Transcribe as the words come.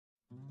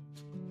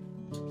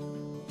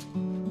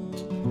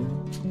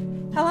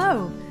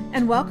Hello,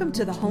 and welcome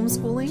to the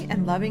Homeschooling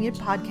and Loving It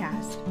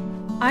podcast.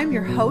 I'm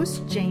your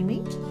host,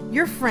 Jamie,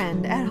 your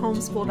friend at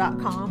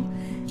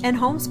homeschool.com and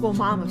homeschool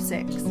mom of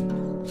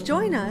 6.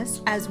 Join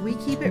us as we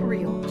keep it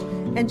real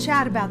and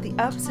chat about the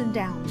ups and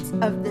downs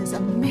of this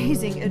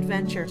amazing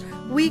adventure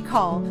we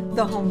call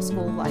the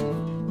homeschool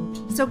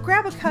life. So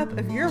grab a cup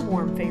of your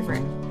warm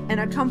favorite and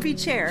a comfy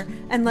chair,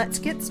 and let's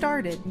get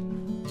started.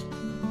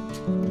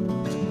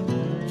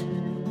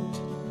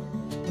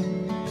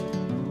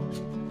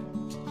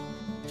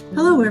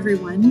 Hello,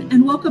 everyone,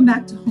 and welcome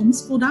back to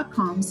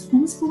Homeschool.com's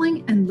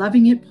Homeschooling and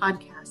Loving It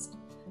podcast.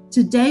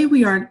 Today,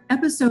 we are on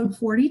episode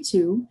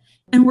 42,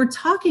 and we're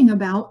talking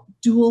about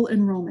dual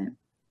enrollment.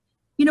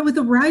 You know, with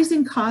the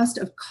rising cost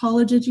of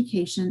college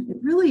education, it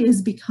really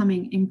is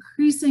becoming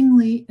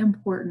increasingly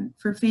important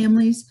for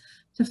families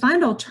to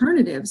find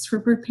alternatives for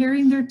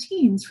preparing their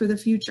teens for the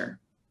future.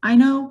 I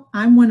know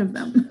I'm one of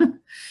them.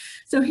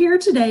 So here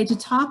today to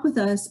talk with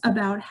us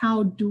about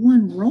how dual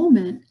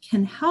enrollment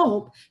can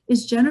help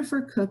is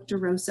Jennifer Cook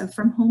DeRosa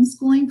from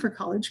Homeschooling for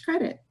College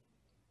Credit.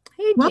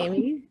 Hey,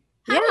 Jamie.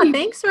 Yeah,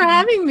 thanks for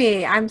having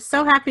me. I'm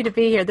so happy to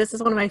be here. This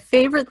is one of my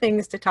favorite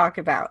things to talk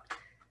about.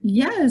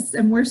 Yes,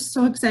 and we're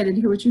so excited to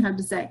hear what you have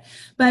to say.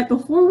 But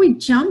before we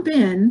jump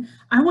in,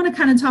 I want to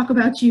kind of talk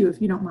about you, if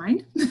you don't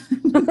mind.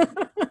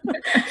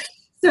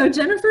 So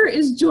Jennifer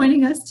is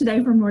joining us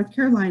today from North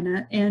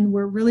Carolina, and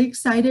we're really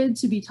excited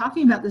to be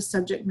talking about this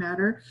subject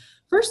matter.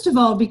 First of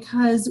all,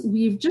 because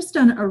we've just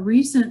done a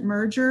recent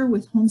merger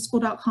with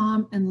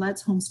Homeschool.com and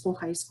Let's Homeschool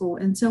High School.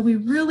 And so we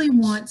really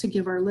want to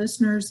give our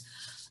listeners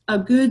a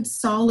good,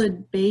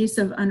 solid base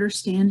of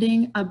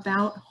understanding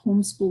about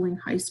homeschooling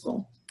high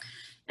school.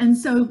 And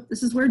so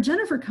this is where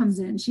Jennifer comes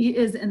in. She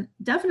is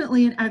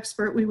definitely an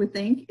expert, we would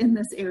think, in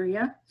this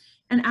area.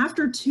 And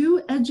after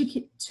two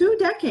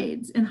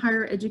decades in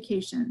higher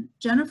education,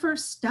 Jennifer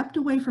stepped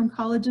away from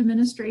college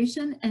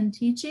administration and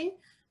teaching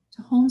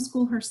to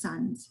homeschool her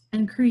sons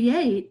and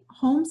create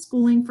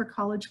Homeschooling for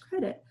College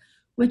Credit,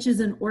 which is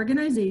an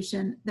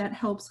organization that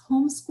helps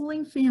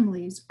homeschooling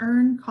families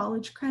earn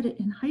college credit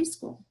in high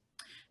school.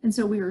 And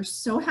so we are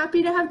so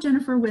happy to have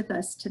Jennifer with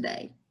us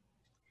today.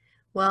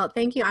 Well,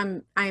 thank you.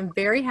 I'm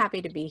very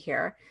happy to be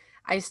here.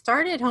 I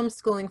started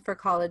Homeschooling for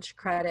College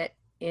Credit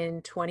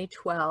in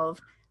 2012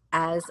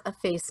 as a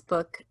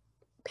Facebook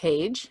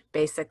page,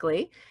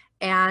 basically.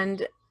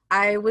 And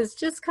I was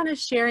just kind of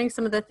sharing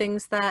some of the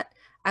things that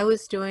I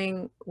was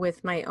doing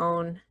with my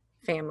own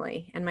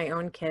family and my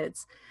own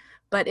kids.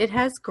 But it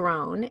has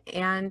grown.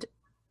 And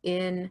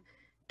in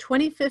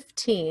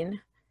 2015,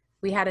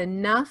 we had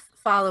enough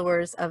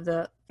followers of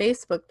the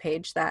Facebook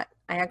page that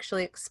I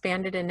actually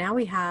expanded. And now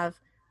we have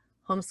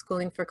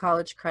Homeschooling for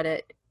College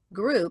Credit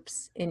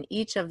groups in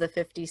each of the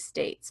 50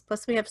 states.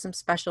 Plus we have some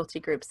specialty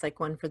groups, like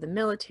one for the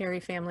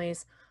military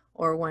families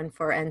or one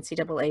for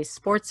NCAA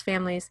sports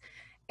families.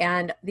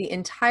 And the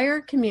entire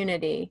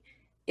community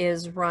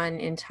is run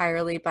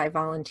entirely by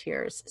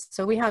volunteers.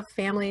 So we have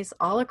families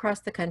all across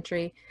the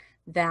country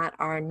that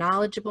are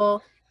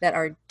knowledgeable, that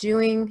are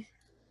doing,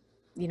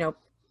 you know,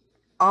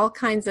 all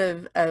kinds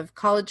of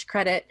college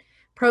credit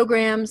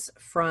programs,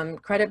 from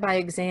credit by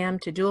exam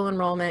to dual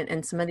enrollment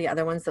and some of the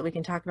other ones that we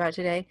can talk about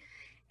today.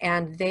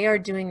 And they are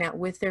doing that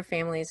with their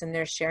families, and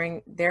they're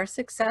sharing their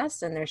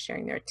success, and they're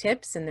sharing their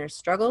tips and their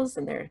struggles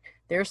and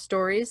their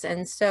stories.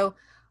 And so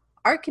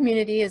our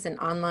community is an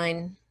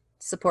online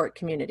support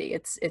community.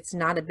 It's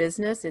not a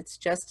business. It's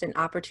just an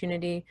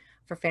opportunity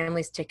for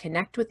families to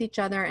connect with each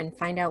other and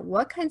find out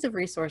what kinds of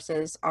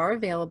resources are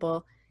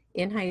available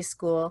in high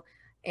school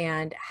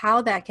and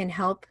how that can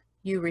help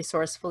you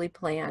resourcefully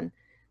plan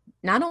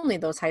not only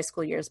those high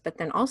school years, but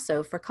then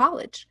also for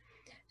college.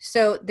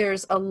 So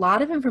there's a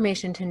lot of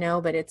information to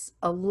know, but it's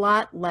a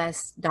lot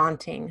less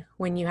daunting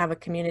when you have a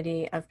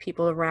community of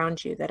people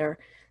around you that are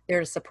there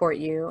to support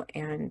you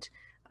and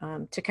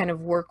to kind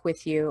of work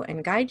with you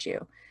and guide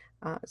you.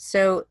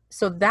 So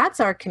that's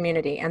our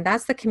community, and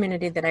that's the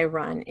community that I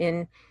run.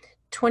 In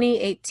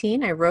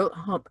 2018, I wrote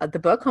the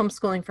book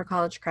Homeschooling for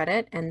College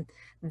Credit, and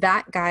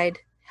that guide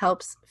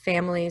helps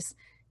families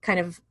kind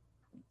of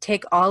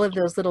take all of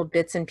those little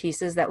bits and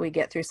pieces that we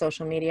get through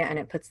social media, and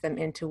it puts them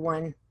into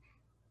one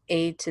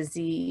A to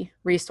Z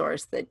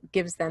resource that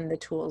gives them the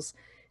tools,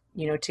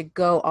 you know, to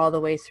go all the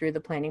way through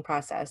the planning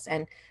process.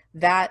 And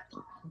that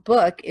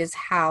book is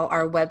how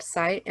our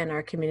website and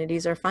our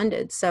communities are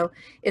funded. So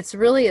it's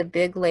really a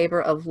big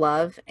labor of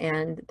love,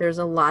 and there's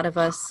a lot of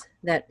us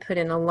that put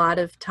in a lot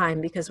of time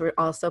because we're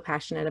all so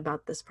passionate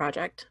about this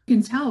project. You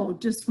can tell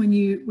just when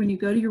you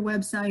go to your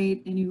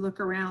website and you look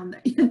around,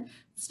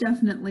 it's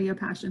definitely a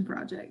passion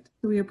project.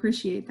 So we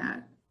appreciate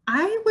that.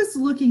 I was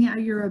looking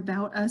at your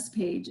About Us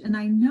page, and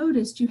I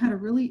noticed you had a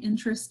really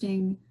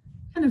interesting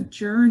kind of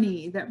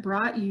journey that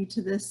brought you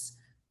to this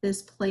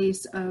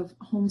place of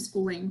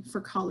homeschooling for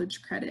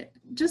college credit.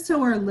 Just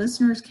so our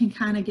listeners can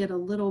kind of get a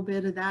little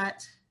bit of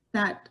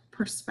that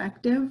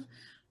perspective,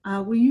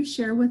 will you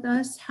share with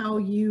us how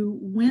you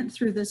went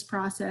through this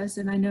process?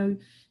 And I know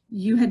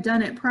you had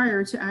done it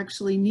prior to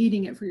actually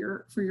needing it for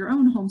your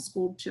own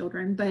homeschooled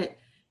children, but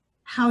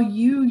how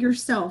you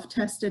yourself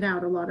tested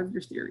out a lot of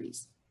your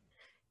theories.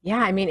 Yeah,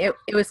 I mean, it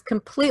was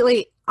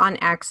completely on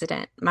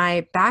accident.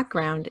 My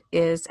background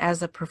is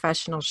as a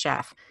professional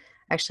chef.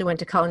 I actually went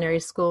to culinary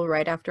school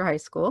right after high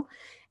school,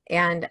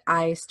 and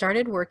I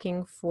started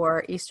working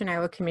for Eastern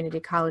Iowa Community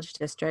College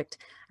District.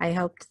 I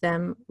helped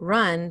them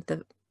run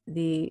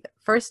the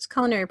first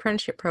culinary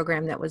apprenticeship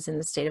program that was in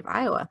the state of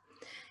Iowa.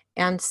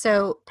 And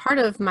so part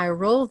of my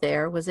role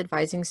there was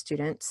advising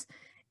students,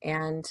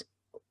 and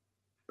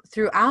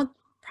throughout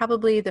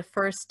probably the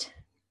first,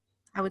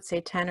 I would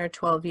say 10 or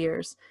 12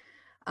 years,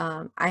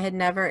 I had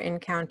never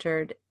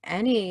encountered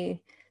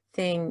anything,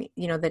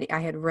 that I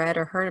had read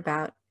or heard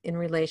about in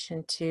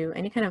relation to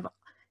any kind of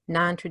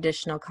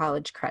non-traditional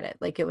college credit.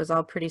 Like, it was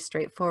all pretty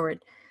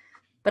straightforward.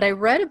 But I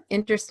read an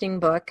interesting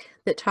book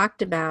that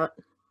talked about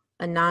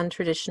a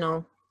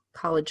non-traditional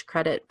college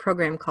credit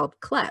program called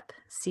CLEP,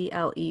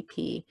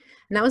 C-L-E-P.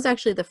 And that was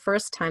actually the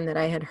first time that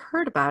I had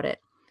heard about it.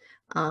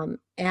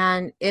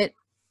 And it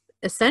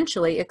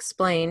essentially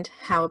explained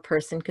how a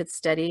person could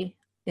study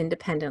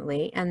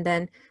independently, and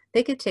then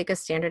they could take a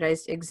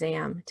standardized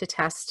exam to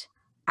test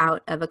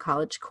out of a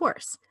college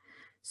course.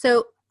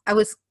 So I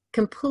was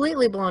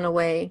completely blown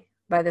away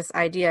by this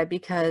idea,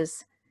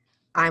 because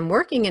I'm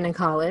working in a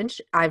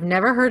college. I've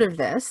never heard of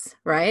this,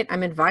 right?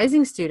 I'm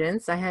advising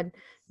students. I had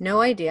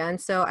no idea.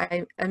 And so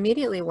I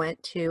immediately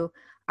went to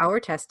our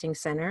testing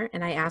center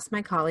and I asked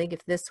my colleague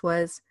if this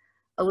was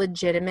a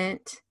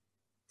legitimate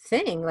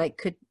thing.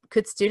 Like,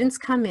 could students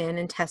come in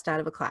and test out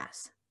of a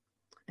class?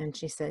 And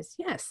she says,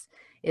 yes,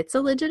 it's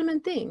a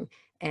legitimate thing.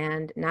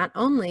 And not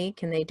only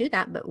can they do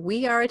that, but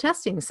we are a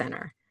testing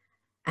center.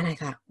 And I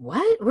thought,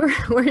 what?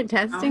 We're a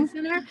testing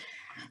center?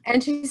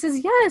 And she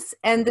says, yes.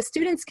 And the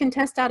students can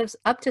test out of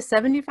up to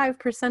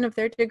 75% of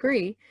their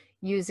degree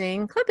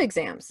using CLEP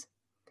exams.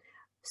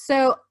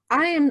 So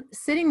I am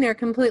sitting there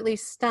completely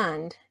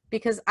stunned,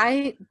 because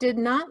I did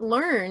not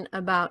learn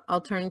about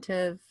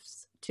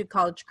alternatives to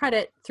college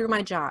credit through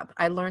my job.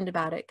 I learned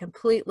about it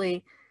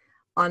completely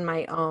on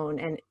my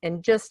own,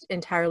 and just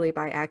entirely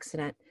by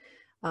accident.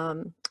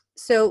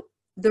 So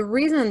the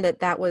reason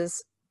that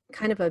was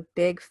kind of a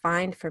big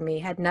find for me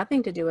had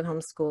nothing to do with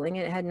homeschooling.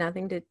 It had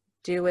nothing to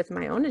do with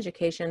my own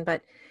education,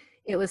 but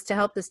it was to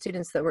help the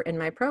students that were in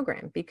my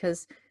program,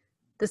 because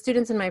the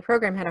students in my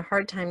program had a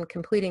hard time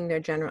completing their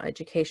general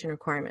education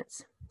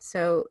requirements.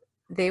 So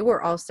they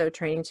were also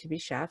training to be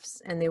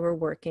chefs, and they were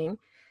working,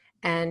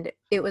 and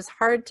it was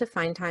hard to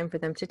find time for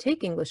them to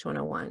take English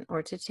 101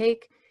 or to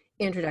take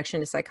Introduction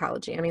to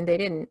Psychology. I mean, they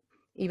didn't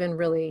even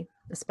really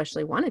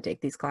especially want to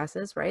take these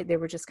classes, right? They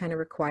were just kind of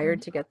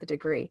required to get the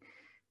degree.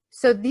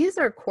 So these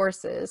are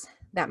courses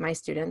that my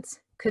students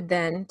could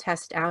then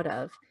test out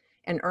of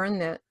and earn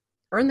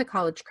the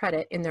college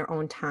credit in their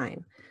own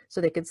time.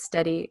 So they could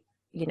study,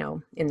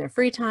 in their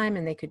free time,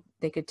 and they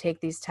could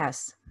take these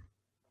tests.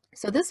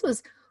 So this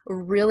was a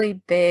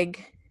really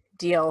big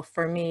deal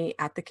for me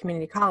at the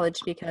community college,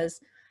 because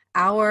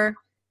our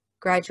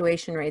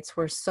graduation rates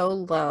were so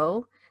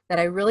low that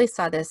I really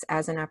saw this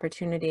as an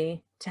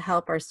opportunity to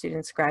help our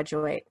students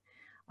graduate.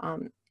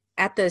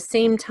 At the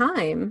same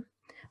time,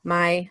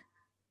 my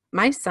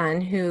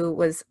son, who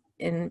was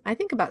in, I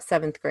think, about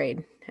 7th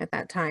grade at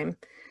that time,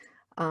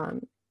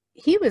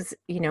 he was,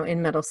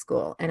 in middle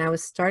school, and I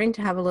was starting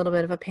to have a little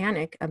bit of a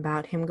panic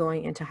about him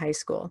going into high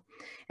school.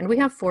 And we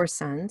have 4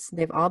 sons.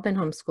 They've all been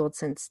homeschooled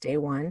since day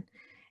one.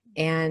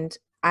 And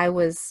I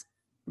was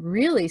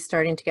really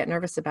starting to get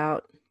nervous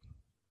about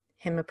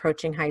him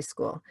approaching high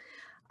school.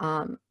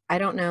 I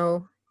don't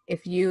know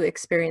if you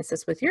experience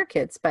this with your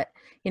kids, but,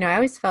 I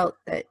always felt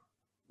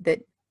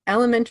that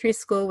elementary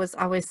school was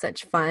always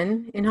such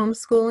fun in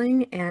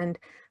homeschooling, and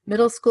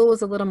middle school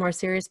was a little more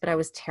serious, but I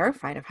was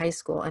terrified of high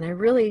school, and I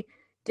really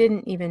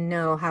didn't even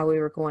know how we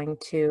were going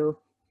to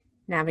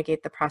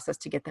navigate the process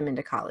to get them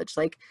into college.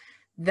 Like,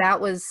 that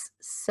was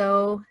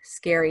so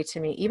scary to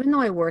me. Even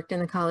though I worked in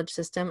the college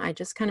system, I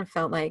just kind of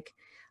felt like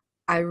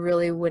I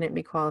really wouldn't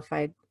be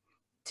qualified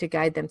to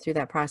guide them through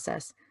that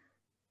process.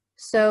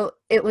 So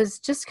it was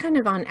just kind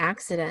of on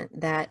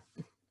accident that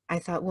I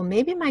thought, well,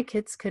 maybe my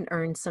kids could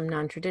earn some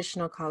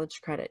non-traditional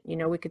college credit.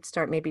 We could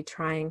start maybe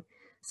trying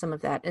some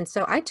of that. And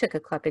so I took a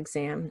CLEP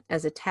exam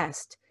as a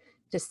test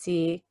to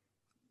see,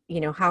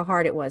 how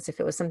hard it was,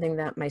 if it was something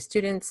that my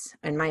students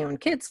and my own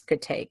kids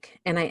could take.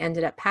 And I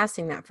ended up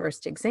passing that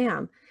first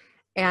exam.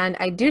 And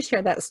I do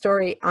share that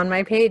story on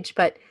my page,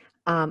 but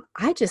I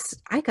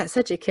got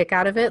such a kick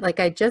out of it. Like,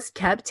 I just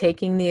kept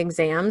taking the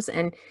exams,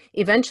 and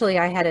eventually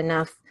I had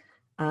enough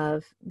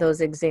of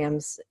those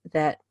exams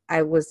that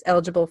I was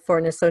eligible for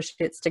an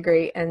associate's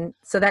degree. And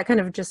so that kind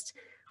of just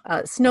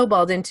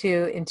snowballed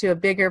into a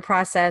bigger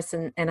process.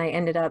 And I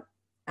ended up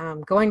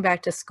going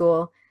back to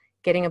school,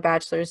 getting a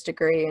bachelor's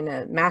degree and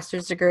a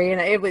master's degree. And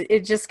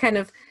it just kind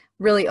of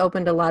really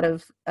opened a lot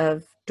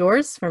of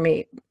doors for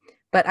me.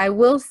 But I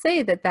will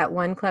say that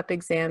one CLEP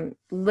exam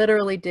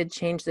literally did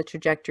change the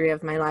trajectory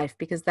of my life,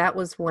 because that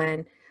was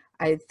when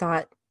I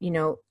thought,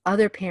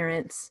 other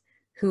parents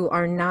who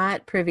are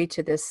not privy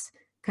to this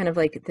kind of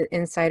like the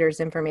insider's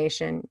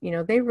information,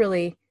 they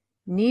really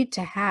need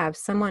to have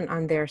someone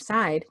on their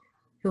side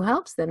who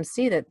helps them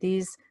see that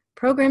these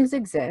programs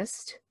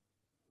exist,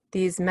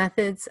 these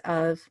methods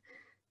of,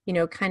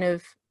 kind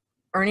of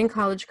earning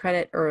college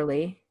credit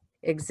early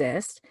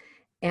exist,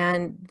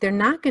 and they're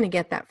not going to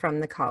get that from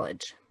the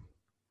college.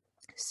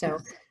 So,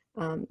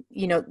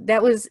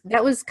 that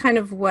was kind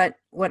of what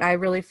I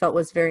really felt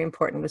was very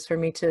important, was for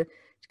me to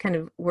kind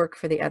of work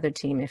for the other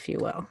team, if you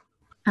will.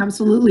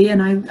 Absolutely.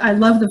 And I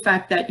love the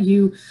fact that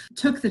you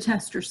took the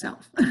test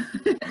yourself.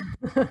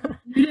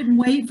 You didn't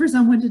wait for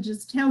someone to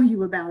just tell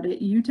you about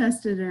it. You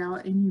tested it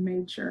out and you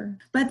made sure.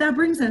 But that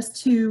brings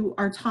us to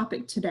our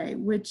topic today,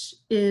 which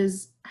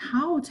is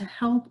how to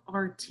help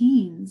our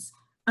teens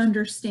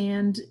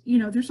understand,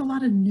 there's a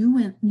lot of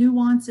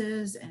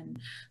nuances and,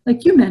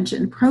 like you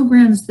mentioned,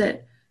 programs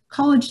that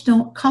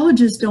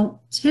colleges don't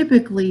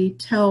typically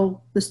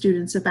tell the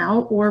students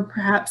about, or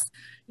perhaps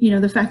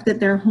the fact that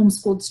they're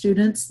homeschooled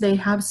students, they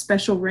have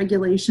special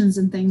regulations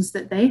and things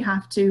that they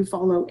have to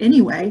follow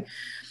anyway.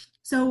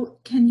 So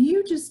can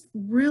you just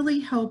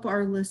really help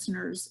our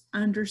listeners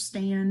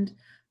understand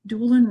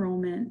dual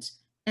enrollment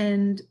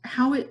and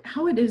how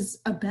it is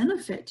a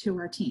benefit to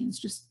our teens,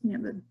 just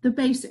the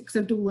basics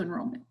of dual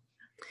enrollment?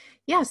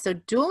 Yeah, so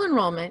dual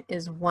enrollment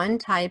is one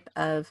type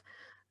of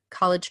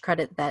college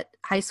credit that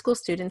high school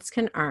students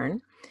can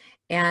earn.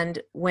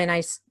 And when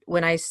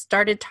I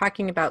started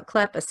talking about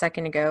CLEP a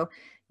second ago,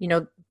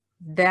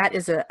 that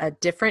is a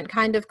different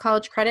kind of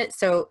college credit.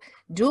 So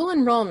dual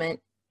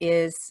enrollment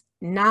is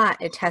not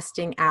a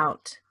testing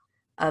out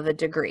of a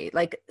degree.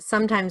 Like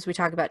sometimes we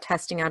talk about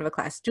testing out of a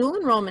class. Dual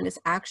enrollment is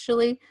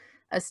actually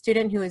a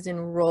student who is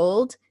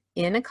enrolled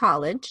in a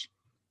college,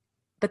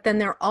 but then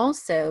they're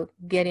also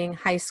getting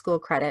high school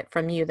credit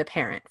from you, the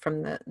parent,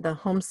 from the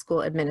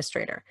homeschool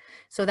administrator.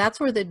 So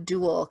that's where the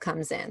dual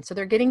comes in. So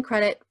they're getting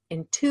credit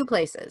in two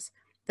places: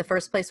 the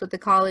first place with the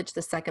college,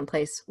 the second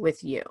place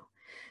with you.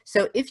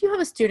 So if you have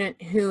a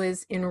student who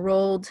is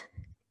enrolled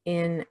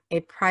in a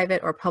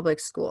private or public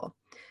school,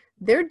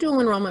 their dual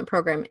enrollment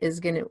program is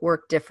going to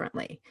work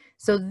differently.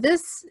 So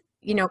this,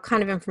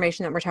 kind of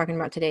information that we're talking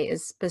about today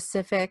is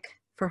specific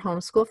for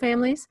homeschool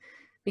families,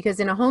 because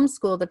in a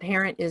homeschool, the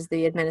parent is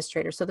the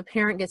administrator. So the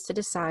parent gets to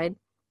decide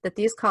that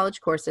these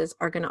college courses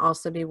are going to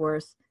also be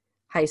worth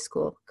high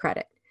school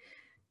credit.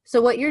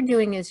 So what you're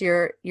doing is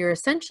you're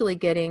essentially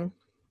getting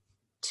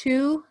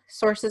two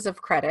sources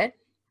of credit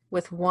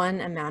with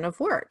one amount of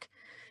work.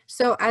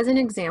 So as an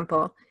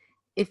example,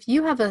 if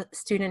you have a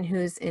student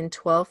who's in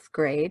 12th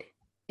grade,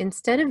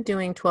 instead of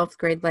doing 12th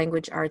grade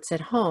language arts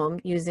at home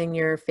using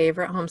your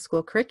favorite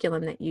homeschool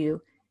curriculum that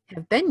you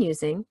have been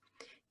using,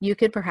 you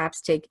could perhaps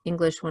take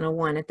English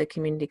 101 at the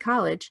community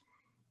college.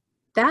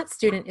 That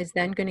student is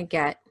then going to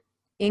get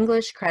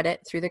English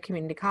credit through the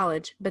community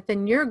college, but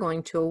then you're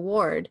going to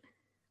award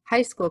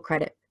high school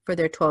credit for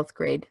their 12th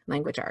grade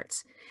language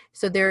arts.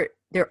 So they're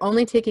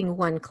only taking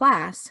one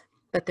class,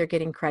 but they're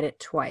getting credit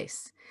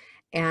twice.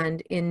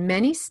 And in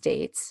many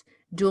states,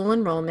 dual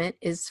enrollment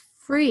is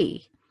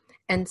free.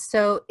 And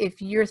so if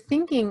you're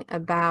thinking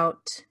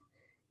about,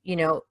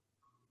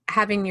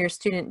 having your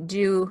student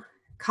do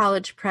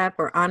college prep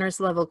or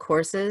honors level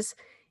courses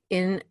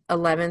in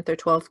 11th or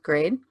 12th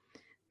grade,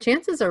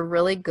 chances are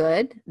really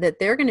good that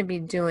they're going to be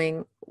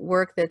doing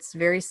work that's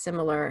very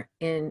similar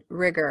in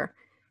rigor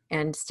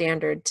and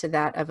standard to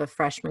that of a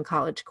freshman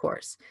college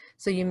course.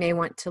 So you may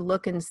want to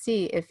look and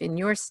see if in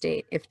your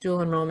state, if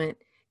dual enrollment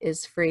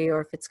is free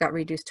or if it's got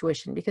reduced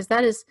tuition, because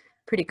that is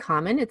pretty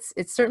common. It's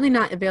certainly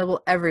not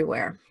available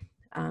everywhere.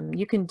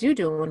 You can do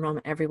dual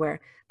enrollment everywhere,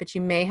 but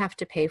you may have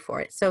to pay for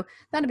it. So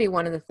that'll be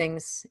one of the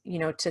things,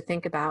 to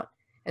think about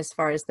as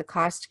far as the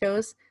cost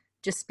goes.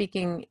 Just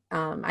speaking,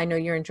 I know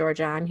you're in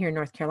Georgia, I'm here in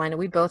North Carolina.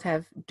 We both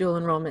have dual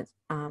enrollment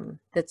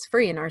that's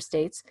free in our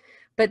states,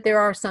 but there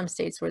are some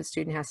states where the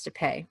student has to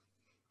pay.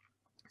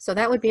 So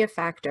that would be a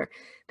factor.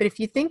 But if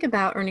you think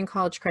about earning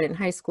college credit in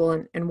high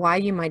school and why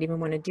you might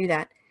even want to do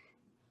that,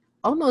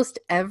 almost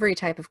every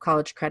type of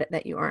college credit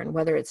that you earn,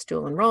 whether it's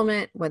dual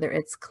enrollment, whether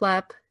it's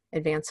CLEP,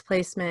 advanced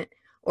placement,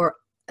 or,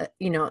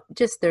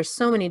 just there's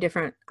so many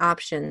different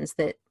options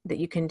that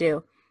you can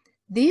do.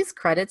 These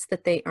credits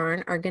that they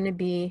earn are going to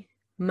be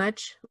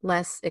much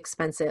less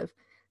expensive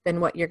than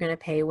what you're going to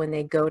pay when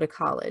they go to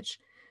college.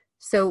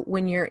 So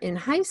when you're in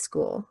high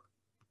school,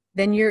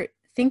 then you're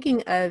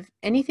thinking of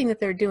anything that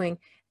they're doing,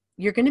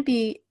 you're going to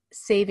be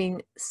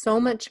saving so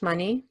much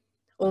money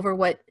over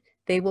what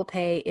they will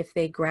pay if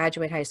they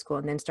graduate high school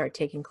and then start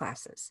taking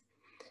classes.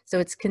 So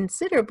it's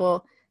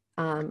considerable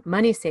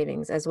money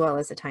savings as well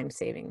as a time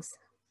savings.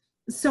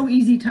 So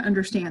easy to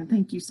understand.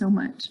 Thank you so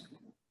much.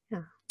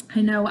 Yeah.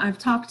 I know I've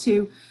talked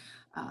to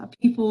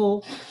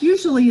people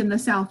usually in the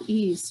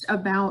Southeast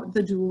about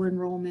the dual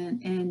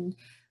enrollment and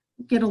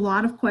get a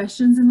lot of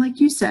questions. And like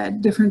you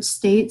said, different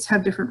states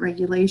have different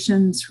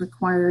regulations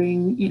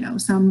requiring,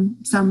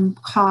 some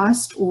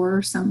cost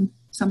or some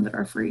that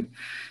are free.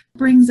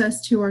 Brings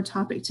us to our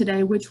topic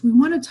today, which we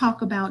want to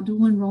talk about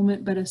dual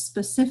enrollment, but a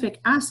specific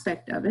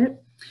aspect of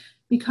it,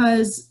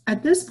 because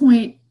at this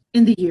point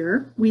in the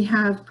year, we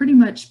have pretty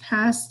much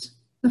passed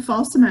the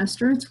fall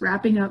semester. It's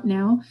wrapping up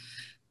now,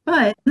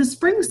 but the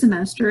spring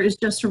semester is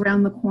just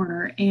around the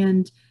corner.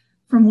 And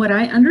from what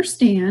I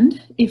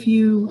understand, if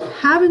you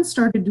haven't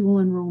started dual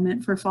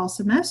enrollment for fall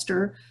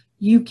semester,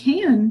 you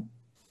can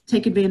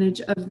take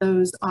advantage of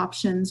those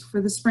options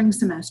for the spring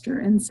semester.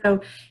 And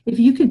so if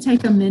you could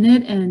take a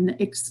minute and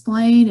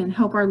explain and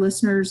help our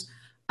listeners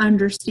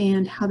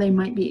understand how they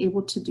might be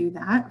able to do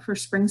that for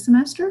spring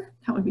semester,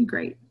 that would be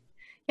great.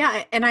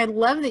 Yeah, and I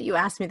love that you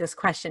asked me this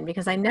question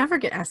because I never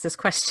get asked this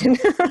question.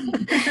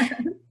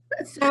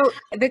 So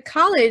the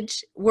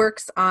college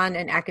works on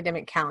an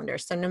academic calendar.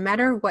 So no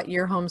matter what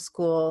your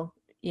homeschool,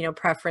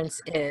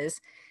 preference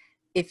is,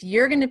 if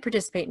you're going to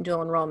participate in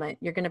dual enrollment,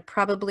 you're going to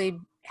probably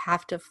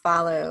have to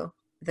follow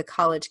the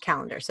college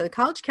calendar. So the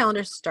college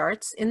calendar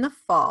starts in the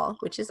fall,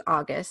 which is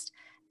August,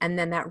 and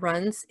then that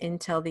runs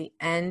until the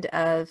end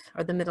of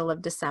or the middle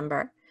of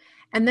December.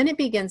 And then it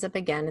begins up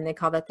again, and they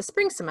call that the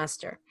spring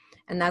semester.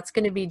 And that's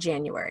going to be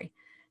January.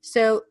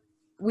 So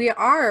we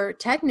are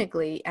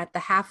technically at the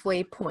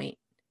halfway point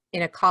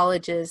in a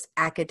college's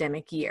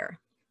academic year.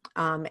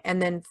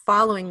 And then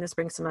following the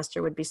spring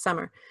semester would be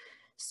summer.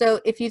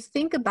 So if you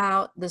think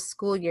about the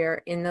school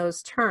year in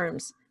those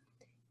terms,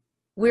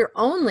 we're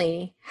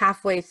only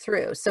halfway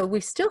through. So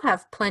we still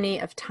have plenty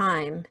of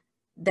time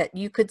that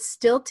you could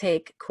still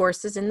take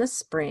courses in the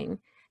spring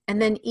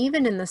and then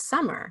even in the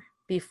summer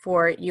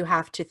before you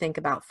have to think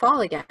about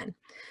fall again.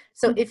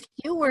 So if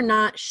you were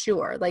not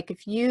sure, like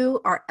if you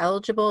are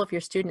eligible, if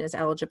your student is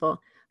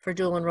eligible for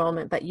dual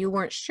enrollment, but you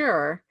weren't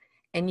sure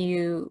and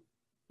you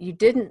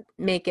didn't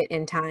make it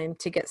in time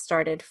to get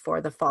started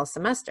for the fall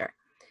semester,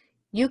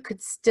 you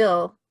could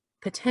still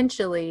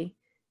potentially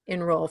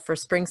enroll for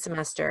spring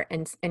semester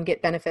and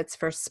get benefits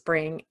for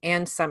spring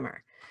and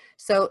summer.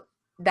 So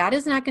that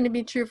is not going to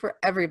be true for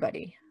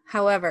everybody.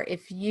 However,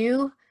 if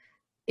you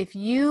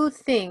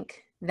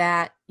think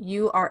that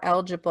you are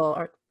eligible,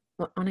 or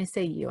when I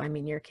say you, I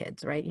mean your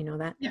kids, right? You know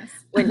that? Yes.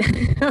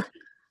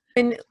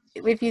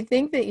 If you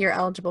think that you're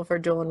eligible for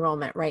dual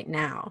enrollment right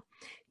now,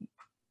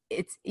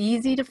 it's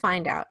easy to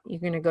find out.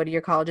 You're going to go to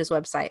your college's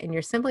website and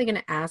you're simply going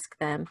to ask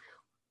them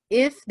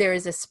if there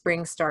is a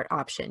spring start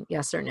option,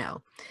 yes or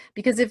no.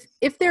 Because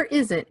if there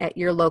isn't at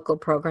your local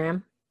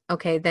program,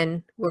 okay,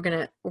 then we're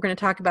going to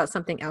talk about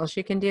something else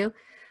you can do.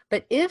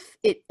 But if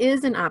it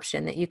is an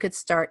option that you could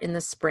start in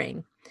the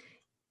spring,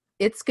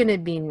 it's going to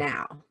be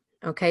now.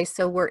 Okay,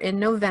 so we're in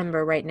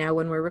November right now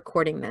when we're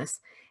recording this,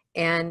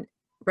 and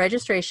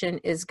registration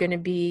is going to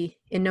be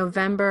in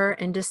November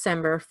and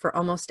December for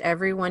almost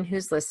everyone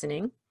who's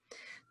listening.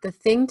 The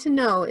thing to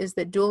know is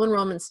that dual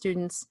enrollment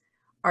students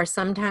are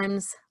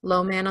sometimes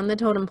low man on the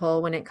totem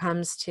pole when it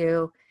comes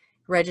to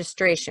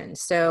registration.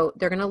 So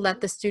they're going to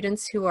let the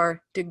students who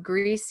are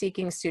degree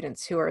seeking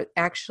students who are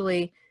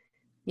actually,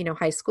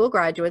 high school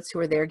graduates who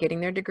are there getting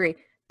their degree,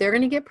 they're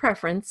going to get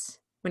preference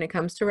when it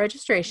comes to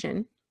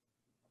registration.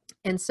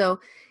 And so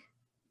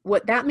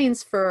what that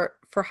means for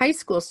high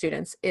school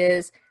students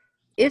is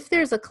if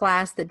there's a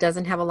class that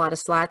doesn't have a lot of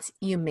slots,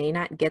 you may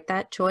not get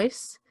that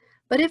choice.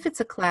 But if it's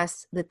a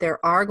class that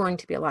there are going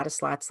to be a lot of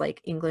slots,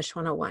 like English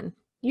 101,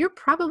 you're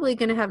probably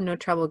going to have no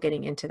trouble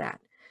getting into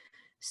that.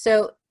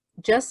 So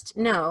just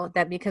know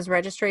that because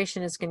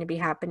registration is going to be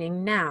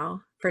happening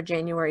now for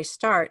January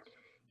start,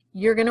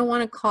 you're going to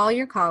want to call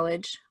your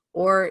college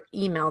or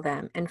email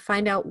them and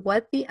find out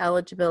what the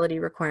eligibility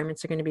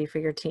requirements are going to be for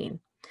your teen.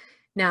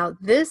 Now,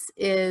 this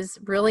is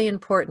really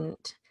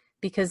important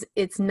because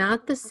it's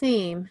not the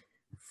same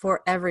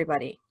for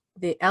everybody.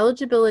 The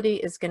eligibility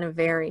is going to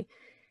vary.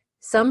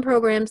 Some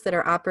programs that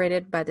are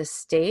operated by the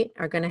state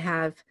are going to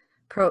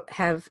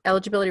have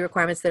eligibility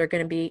requirements that are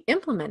going to be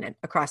implemented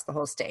across the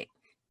whole state.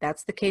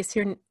 That's the case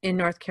here in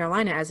North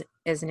Carolina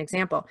as an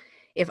example.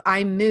 If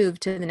I move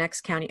to the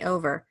next county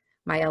over,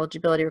 my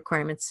eligibility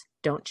requirements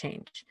don't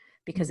change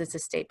because it's a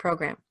state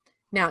program.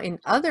 Now, in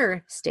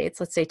other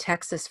states, let's say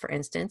Texas, for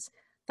instance,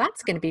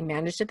 that's going to be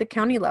managed at the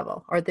county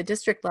level or the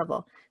district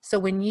level. So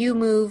when you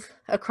move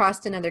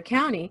across another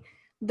county,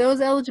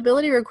 those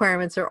eligibility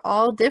requirements are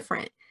all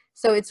different.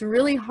 So it's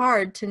really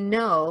hard to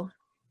know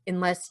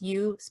unless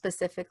you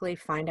specifically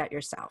find out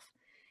yourself.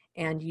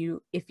 And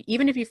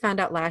even if you found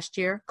out last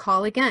year,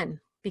 call again,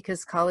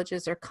 because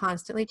colleges are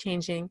constantly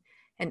changing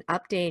and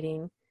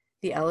updating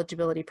the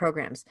eligibility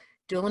programs.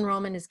 Dual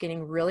enrollment is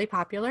getting really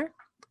popular,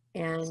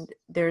 and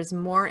there's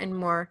more and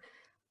more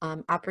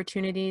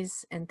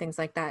opportunities and things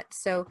like that.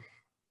 So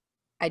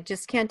I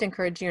just can't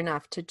encourage you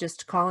enough to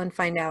just call and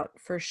find out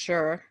for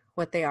sure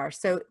what they are.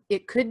 So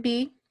it could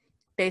be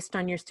based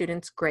on your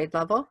student's grade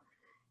level.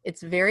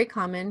 It's very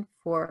common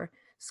for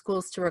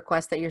schools to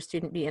request that your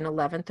student be in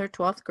 11th or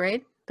 12th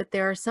grade, but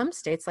there are some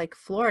states like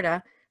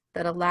Florida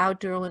that allow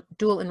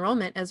dual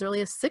enrollment as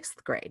early as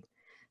 6th grade.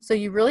 So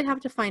you really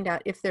have to find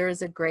out if there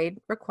is a grade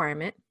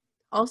requirement.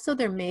 Also,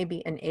 there may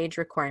be an age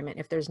requirement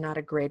if there's not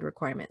a grade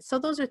requirement. So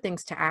those are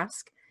things to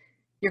ask.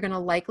 You're going to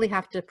likely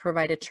have to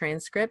provide a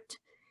transcript,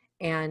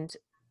 and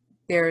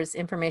there's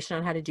information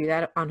on how to do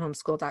that on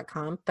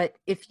homeschool.com. But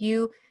if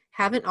you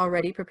haven't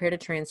already prepared a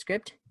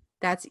transcript,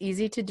 That's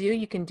easy to do.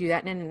 You can do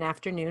that in an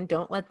afternoon.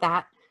 Don't let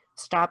that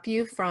stop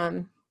you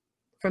from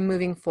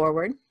moving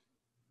forward.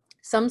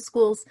 Some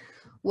schools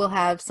will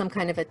have some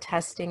kind of a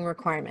testing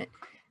requirement.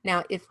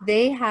 Now, if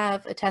they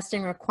have a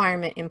testing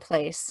requirement in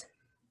place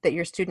that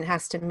your student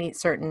has to meet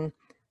certain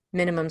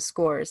minimum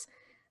scores,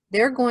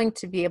 they're going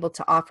to be able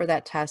to offer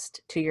that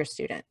test to your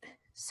student.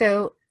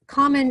 So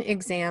common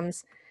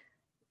exams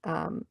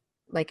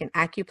like an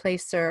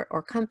AccuPlacer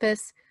or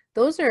Compass,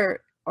 those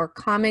are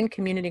common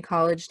community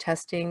college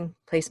testing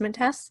placement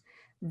tests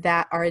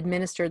that are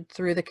administered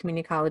through the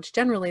community college.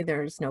 Generally,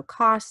 there's no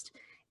cost,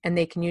 and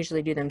they can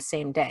usually do them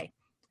same day.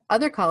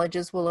 Other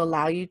colleges will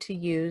allow you to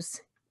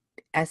use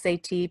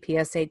SAT,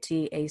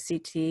 PSAT,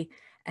 ACT,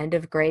 end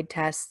of grade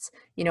tests,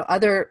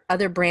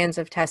 other brands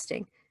of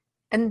testing.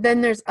 And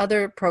then there's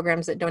other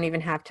programs that don't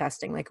even have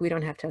testing, like we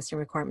don't have testing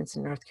requirements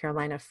in North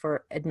Carolina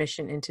for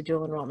admission into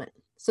dual enrollment.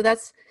 So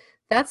that's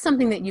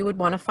something that you would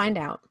want to find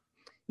out.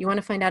 You want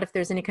to find out if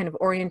there's any kind of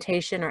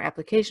orientation or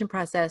application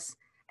process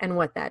and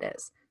what that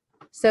is.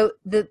 So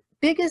the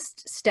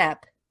biggest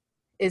step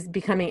is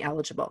becoming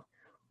eligible.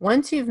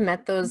 Once you've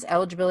met those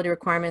eligibility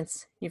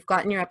requirements, you've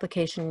gotten your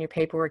application and your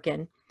paperwork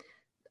in,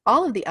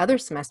 all of the other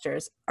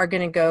semesters are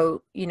going to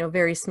go,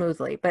 very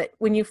smoothly. But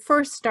when you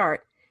first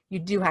start, you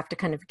do have to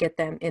kind of get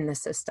them in the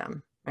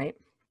system, right?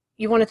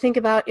 You want to think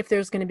about if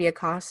there's going to be a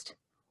cost,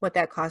 what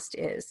that cost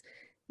is.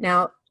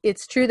 Now,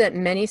 it's true that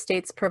many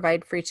states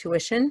provide free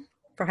tuition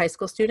for high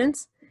school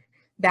students.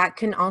 That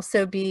can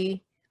also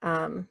be,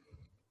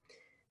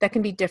 that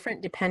can be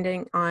different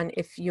depending on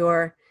if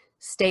your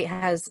state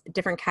has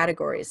different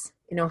categories.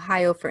 In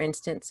Ohio, for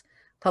instance,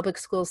 public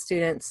school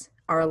students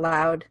are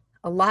allowed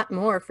a lot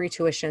more free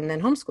tuition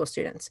than homeschool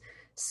students.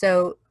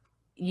 So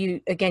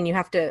you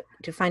have to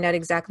find out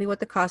exactly what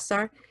the costs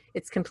are.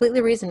 It's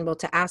completely reasonable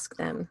to ask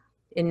them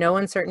in no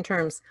uncertain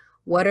terms,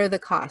 what are the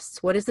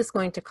costs? What is this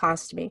going to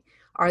cost me?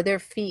 Are there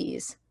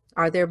fees?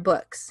 Are there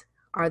books?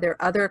 Are there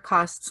other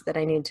costs that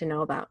I need to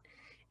know about?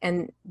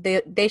 And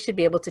they should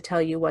be able to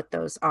tell you what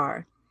those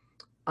are.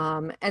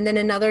 And then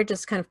another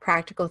just kind of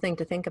practical thing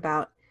to think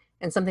about,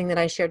 and something that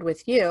I shared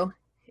with you,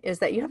 is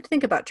that you have to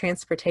think about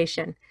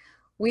transportation.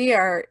 We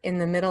are in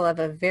the middle of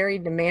a very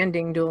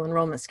demanding dual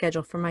enrollment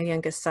schedule for my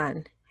youngest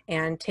son,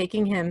 and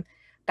taking him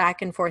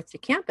back and forth to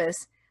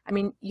campus. I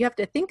mean, you have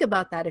to think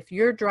about that. If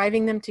you're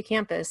driving them to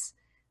campus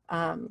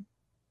and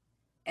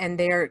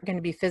they're going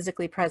to be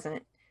physically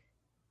present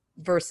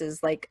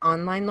versus like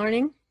online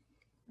learning,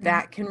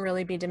 that can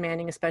really be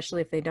demanding,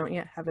 especially if they don't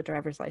yet have a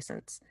driver's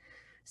license.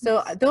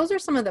 So those are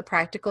some of the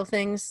practical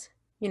things,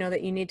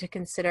 that you need to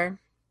consider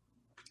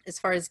as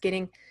far as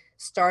getting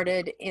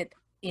started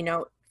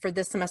for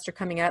this semester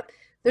coming up.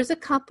 There's a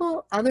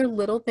couple other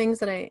little things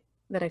that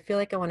I feel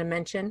like I want to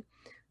mention.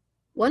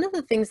 One of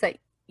the things that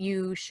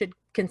you should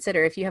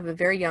consider if you have a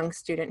very young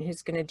student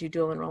who's going to do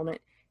dual enrollment,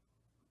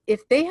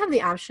 if they have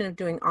the option of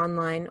doing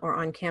online or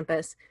on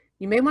campus,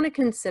 you may want to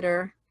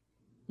consider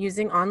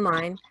using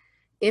online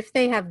if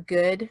they have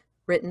good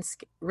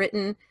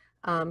written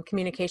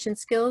communication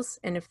skills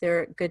and if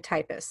they're good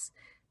typists.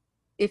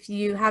 If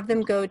you have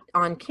them go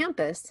on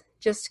campus,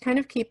 just kind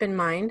of keep in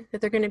mind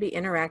that they're going to be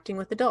interacting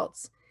with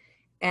adults.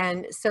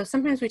 And so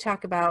sometimes we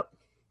talk about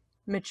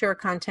mature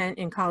content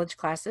in college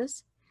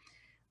classes,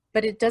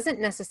 but it doesn't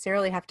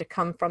necessarily have to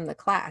come from the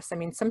class. I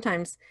mean,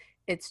 sometimes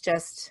it's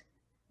just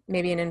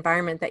maybe an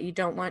environment that you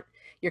don't want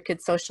your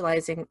kids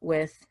socializing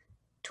with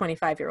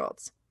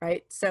 25-year-olds,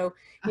 right? So,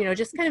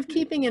 just kind of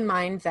keeping in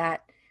mind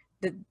that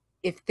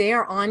if they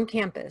are on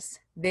campus,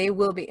 they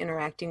will be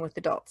interacting with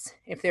adults.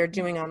 If they're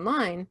doing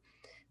online,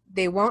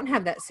 they won't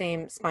have that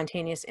same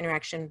spontaneous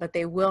interaction, but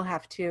they will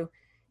have to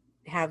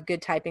have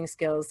good typing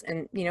skills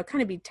and,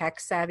 kind of be tech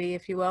savvy,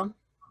 if you will.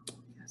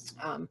 Yes.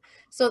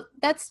 So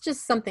that's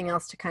just something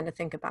else to kind of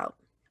think about.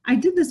 I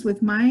did this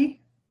with my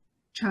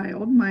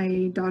child,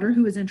 my daughter,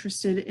 who was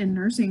interested in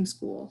nursing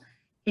school.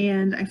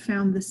 And I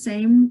found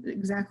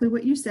exactly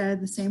what you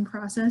said, the same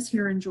process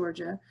here in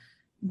Georgia.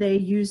 They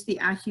used the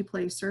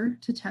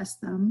AccuPlacer to test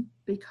them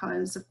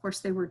because, of course,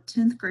 they were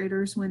 10th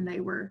graders when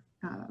they were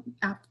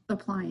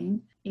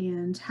applying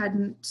and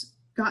hadn't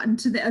gotten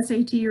to the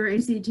SAT or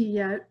ACT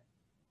yet.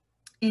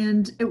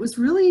 And it was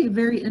really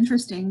very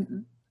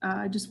interesting.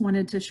 I just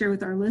wanted to share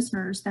with our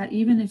listeners that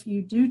even if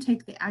you do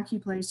take the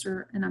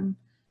AccuPlacer, and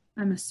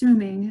I'm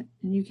assuming,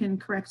 and you can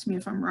correct me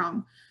if I'm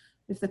wrong,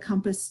 if the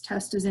Compass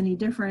test is any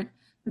different,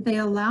 but they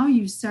allow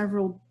you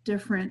several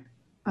different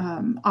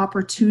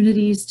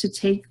opportunities to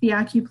take the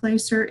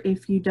AccuPlacer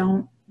if you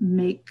don't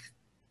make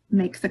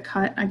the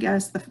cut, I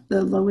guess,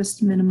 the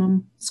lowest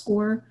minimum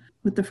score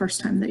with the first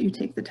time that you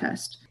take the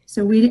test.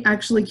 So we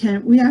actually took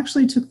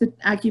the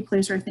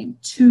AccuPlacer, I think,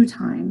 2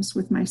 times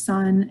with my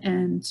son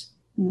and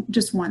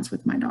just once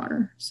with my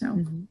daughter.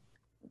 So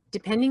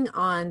depending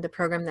on the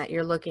program that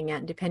you're looking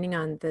at, depending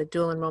on the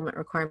dual enrollment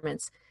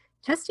requirements,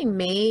 testing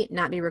may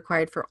not be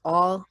required for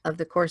all of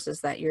the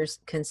courses that you're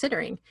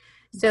considering.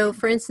 So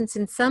for instance,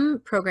 in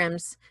some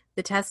programs,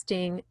 the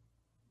testing,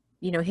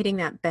 hitting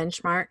that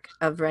benchmark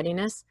of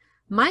readiness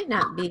might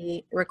not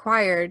be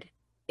required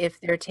if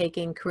they're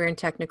taking career and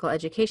technical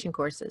education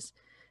courses.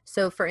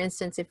 So for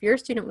instance, if your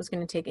student was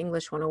going to take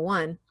English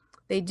 101,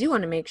 they do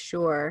want to make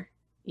sure,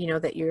 you know,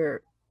 that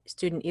your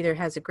student either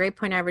has a grade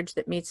point average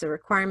that meets the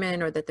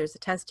requirement, or that there's a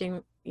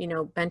testing, you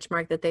know,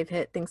 benchmark that they've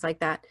hit, things like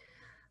that.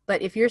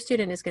 But if your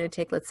student is going to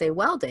take, let's say,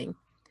 welding,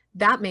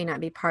 that may not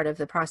be part of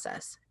the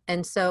process.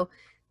 And so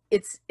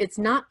it's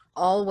not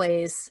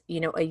always, you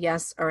know, a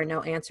yes or a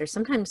no answer.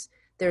 Sometimes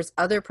there's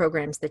other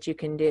programs that you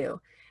can do.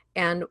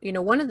 And, you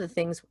know, one of the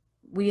things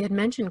we had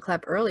mentioned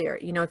CLEP earlier,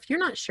 you know, if you're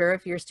not sure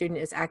if your student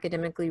is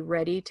academically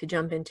ready to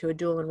jump into a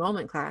dual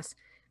enrollment class,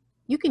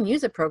 you can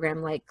use a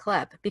program like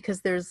CLEP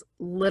because there's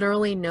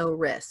literally no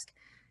risk.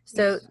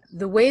 So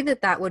the way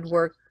that that would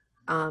work,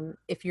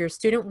 if your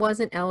student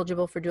wasn't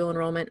eligible for dual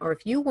enrollment, or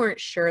if you weren't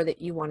sure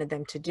that you wanted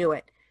them to do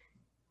it,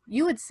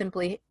 you would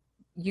simply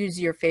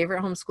use your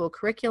favorite homeschool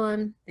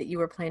curriculum that you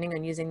were planning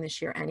on using this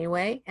year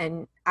anyway.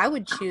 And I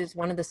would choose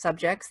one of the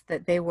subjects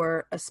that they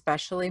were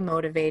especially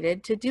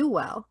motivated to do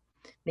well.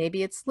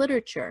 Maybe it's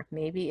literature,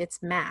 maybe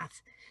it's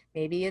math,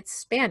 maybe it's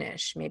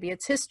Spanish, maybe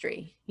it's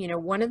history, you know,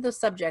 one of the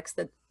subjects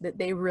that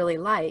they really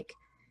like.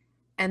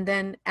 And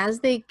then as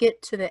they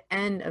get to the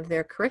end of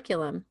their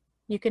curriculum,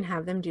 you can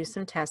have them do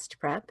some test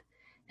prep,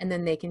 and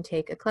then they can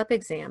take a CLEP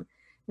exam.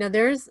 Now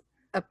there's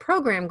a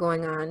program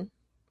going on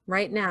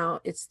right now.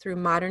 It's through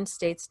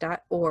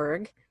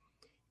modernstates.org.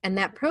 And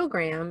that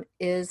program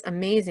is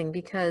amazing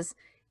because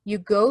you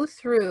go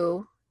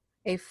through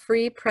a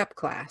free prep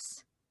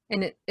class,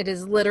 and it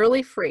is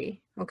literally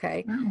free.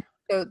 Okay. Wow.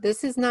 So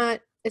this is not,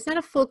 it's not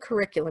a full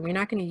curriculum. You're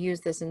not going to use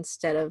this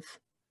instead of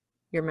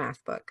your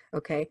math book.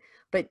 Okay.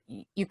 But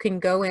you can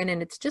go in,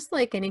 and it's just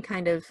like any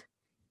kind of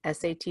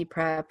SAT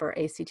prep or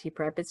ACT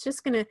prep. It's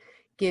just going to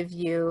give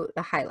you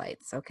the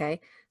highlights.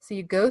 Okay. So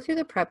you go through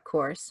the prep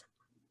course,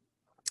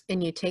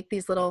 and you take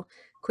these little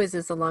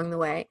quizzes along the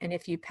way. And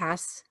if you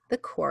pass the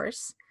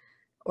course,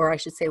 or I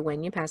should say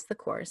when you pass the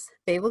course,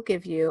 they will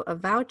give you a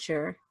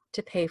voucher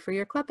to pay for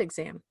your CLEP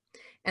exam.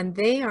 And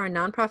they are a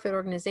nonprofit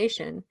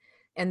organization.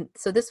 And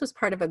so this was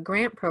part of a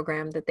grant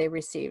program that they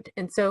received.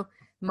 And so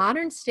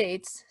Modern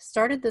States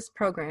started this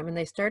program, and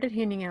they started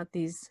handing out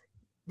these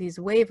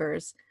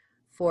waivers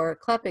for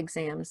CLEP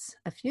exams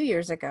a few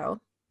years ago.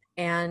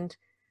 And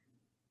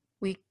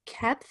we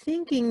kept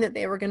thinking that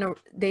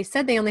they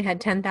said they only had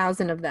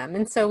 10,000 of them.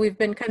 And so we've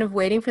been kind of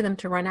waiting for them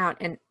to run out.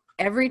 And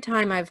every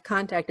time I've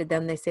contacted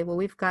them, they say, well,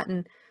 we've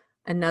gotten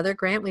another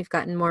grant, we've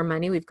gotten more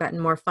money, we've gotten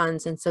more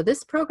funds. And so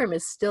this program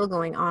is still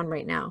going on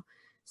right now.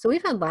 So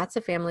we've had lots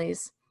of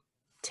families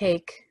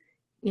take,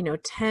 you know,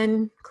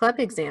 10 CLEP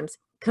exams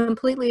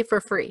completely for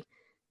free,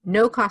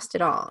 no cost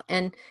at all.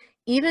 And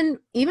even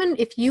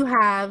if you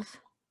have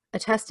a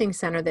testing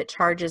center that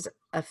charges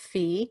a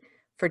fee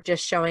for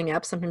just showing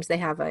up, sometimes they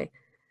have an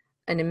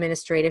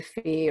administrative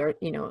fee, or,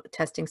 you know,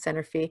 testing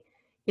center fee.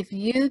 If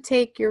you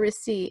take your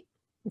receipt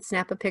and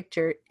snap a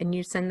picture and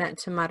you send that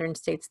to Modern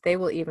States, they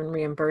will even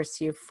reimburse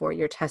you for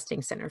your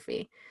testing center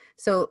fee.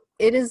 So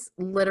it is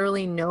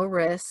literally no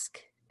risk.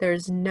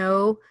 There's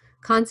no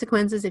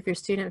consequences if your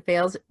student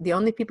fails. The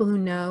only people who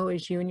know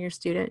is you and your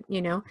student,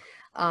 you know.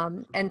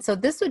 And so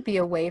this would be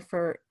a way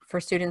for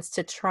students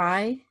to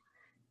try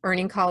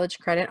earning college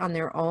credit on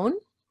their own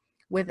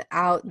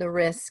without the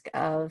risk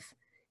of,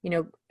 you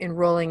know,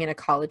 enrolling in a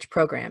college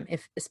program,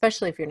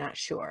 especially if you're not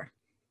sure.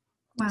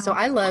 Wow. So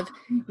I love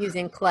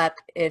using CLEP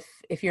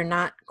if you're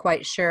not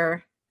quite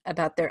sure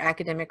about their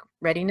academic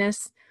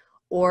readiness,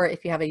 or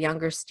if you have a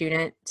younger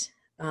student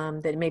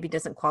that maybe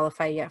doesn't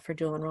qualify yet for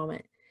dual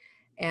enrollment.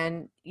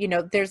 And, you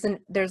know, there's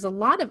a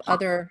lot of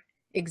other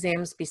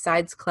exams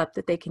besides CLEP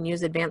that they can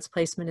use. Advanced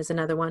placement is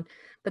another one,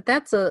 but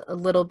that's a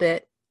little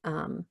bit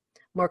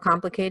more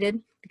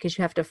complicated because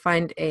you have to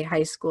find a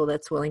high school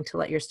that's willing to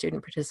let your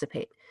student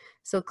participate.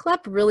 So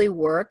CLEP really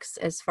works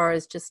as far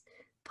as just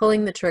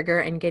pulling the trigger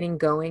and getting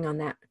going on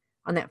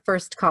that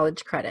first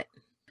college credit.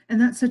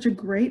 And that's such a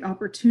great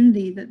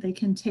opportunity that they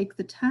can take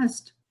the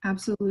test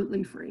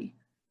absolutely free.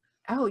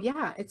 Oh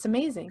yeah, it's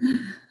amazing.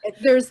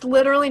 There's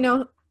literally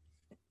no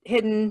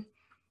hidden,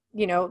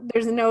 you know,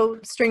 there's no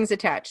strings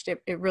attached.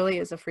 It really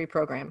is a free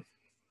program.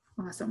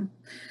 Awesome.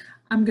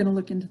 I'm going to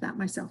look into that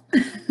myself.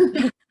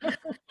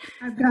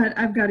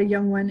 I've got a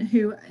young one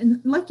who,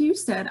 and like you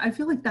said, I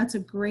feel like that's a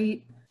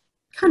great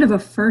kind of a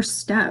first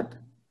step,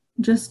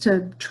 just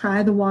to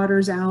try the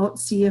waters out,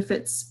 see if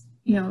it's,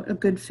 you know, a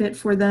good fit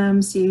for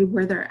them, see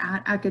where they're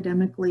at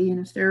academically,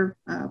 and if they're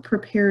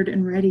prepared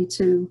and ready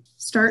to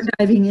start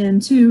diving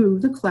into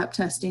the CLEP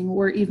testing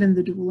or even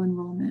the dual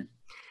enrollment.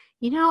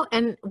 You know,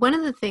 and one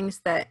of the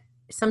things that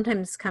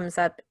sometimes comes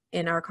up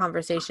in our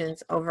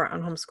conversations over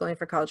on Homeschooling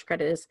for College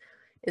Credit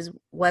is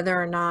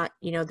whether or not,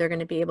 you know, they're going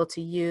to be able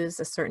to use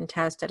a certain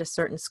test at a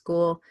certain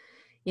school.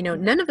 You know,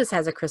 none of us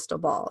has a crystal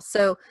ball.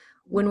 So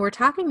when we're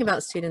talking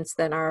about students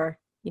that are,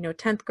 you know,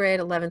 10th grade,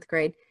 11th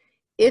grade,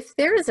 if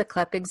there is a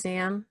CLEP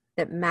exam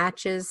that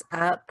matches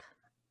up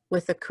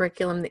with the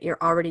curriculum that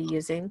you're already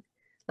using,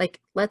 like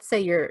let's say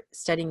you're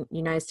studying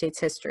United States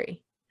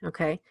history,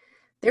 okay?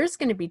 There's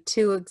going to be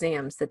 2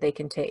 exams that they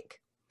can take.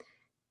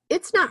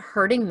 it's not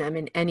hurting them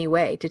in any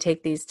way to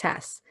take these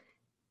tests.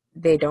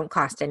 They don't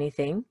cost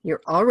anything.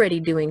 You're already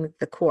doing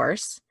the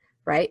course,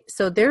 right?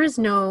 So there's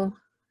no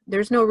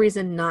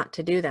reason not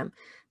to do them.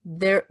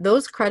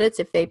 Those credits,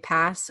 if they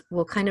pass,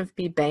 will kind of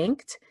be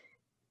banked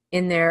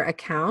in their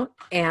account.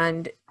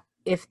 And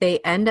if they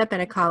end up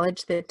in a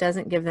college that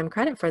doesn't give them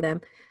credit for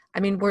them, I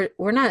mean,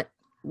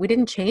 we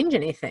didn't change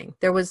anything.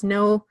 There was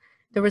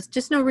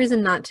just no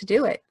reason not to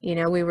do it. You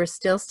know, we were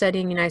still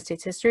studying United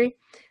States history.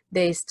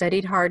 They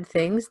studied hard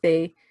things.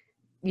 They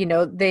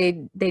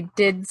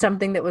did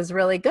something that was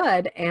really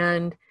good,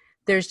 and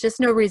there's just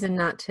no reason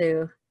not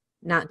to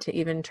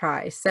even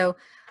try. So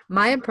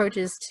my approach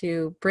is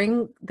to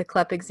bring the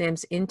CLEP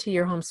exams into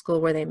your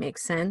homeschool where they make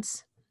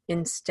sense,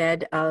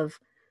 instead of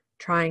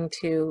trying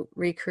to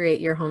recreate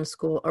your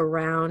homeschool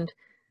around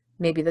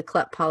maybe the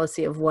CLEP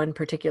policy of one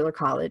particular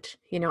college.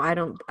 You know, I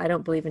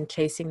don't believe in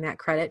chasing that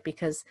credit,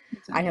 because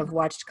I have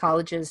watched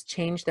colleges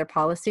change their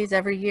policies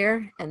every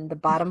year, and the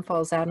bottom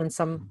falls out in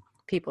some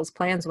people's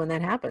plans when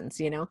that happens,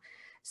 you know.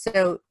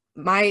 So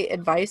my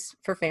advice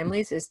for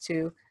families is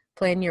to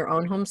plan your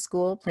own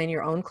homeschool, plan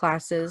your own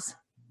classes,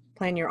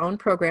 plan your own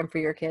program for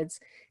your kids,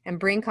 and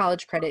bring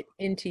college credit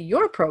into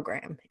your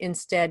program,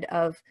 instead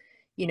of,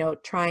 you know,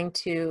 trying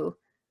to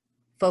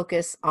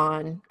focus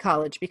on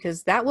college,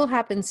 because that will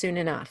happen soon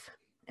enough.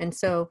 And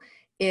so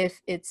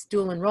if it's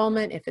dual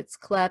enrollment, if it's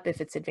CLEP,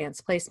 if it's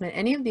advanced placement,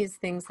 any of these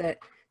things that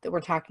we're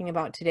talking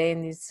about today,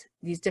 and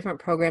these different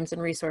programs and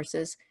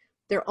resources,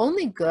 they're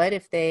only good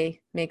if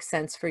they make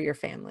sense for your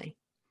family.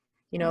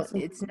 You know,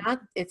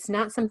 it's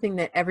not something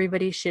that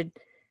everybody should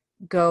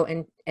go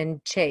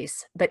and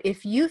chase. But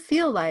if you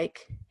feel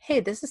like, hey,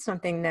 this is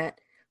something that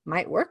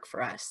might work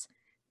for us,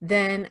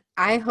 then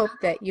I hope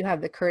that you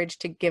have the courage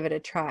to give it a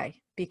try,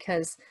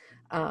 because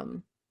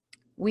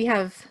we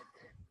have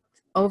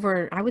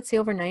I would say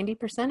over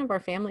 90% of our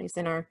families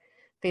in our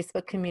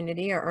Facebook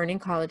community are earning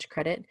college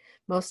credit.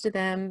 Most of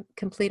them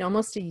complete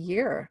almost a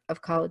year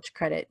of college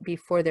credit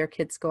before their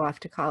kids go off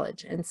to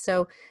college. And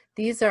so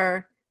these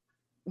are,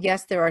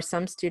 yes, there are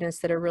some students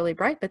that are really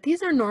bright, but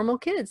these are normal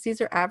kids.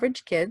 These are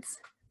average kids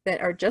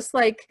that are just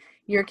like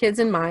your kids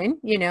and mine,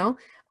 you know,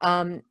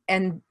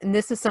 and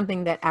this is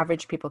something that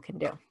average people can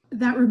do.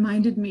 That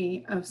reminded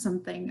me of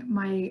something.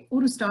 My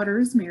oldest daughter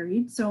is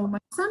married, so my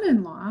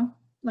son-in-law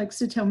likes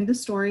to tell me the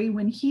story.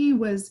 When he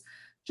was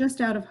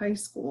just out of high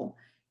school,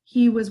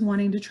 he was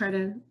wanting to try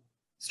to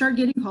start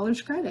getting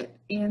college credit.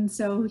 And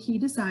so he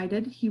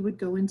decided he would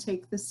go and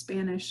take the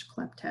Spanish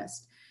CLEP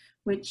test,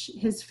 which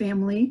his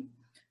family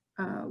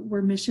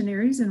were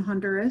missionaries in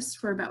Honduras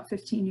for about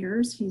 15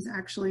 years. He's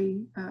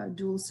actually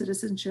dual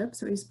citizenship,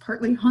 so he's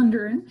partly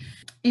Honduran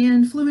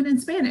and fluent in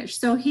Spanish.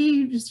 So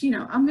he just, you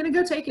know, I'm going to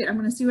go take it. I'm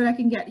going to see what I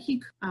can get.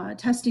 He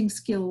testing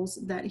skills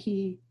that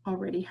he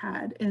already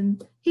had,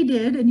 and he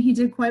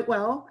did quite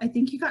well. I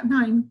think he got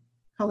 9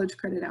 college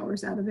credit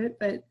hours out of it.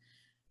 But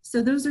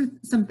so those are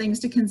some things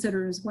to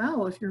consider as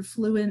well. If you're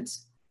fluent,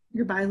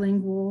 you're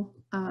bilingual,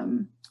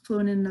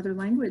 fluent in another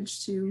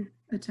language, to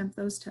attempt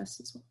those tests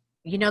as well.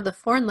 You know, the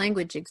foreign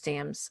language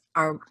exams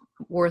are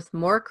worth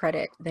more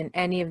credit than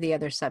any of the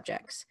other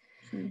subjects.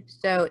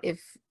 So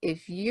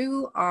if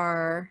you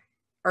are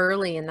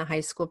early in the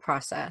high school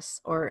process,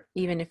 or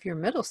even if you're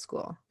middle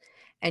school,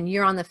 and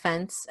you're on the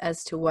fence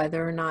as to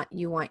whether or not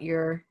you want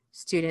your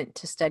student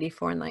to study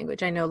foreign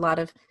language, I know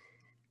a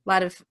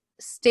lot of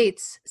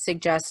states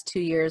suggest 2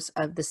 years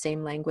of the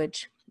same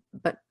language,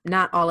 but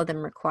not all of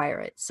them require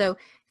it. So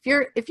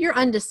if you're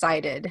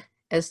undecided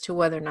as to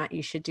whether or not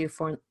you should do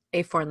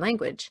a foreign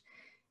language,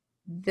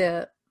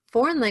 the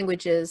foreign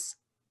languages,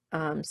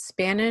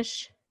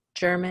 Spanish,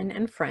 German,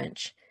 and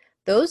French,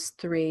 those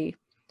 3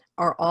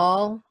 are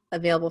all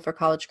available for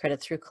college credit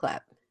through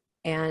CLEP.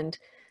 And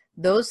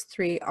those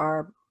 3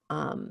 are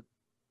going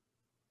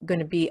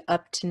to be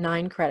up to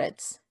 9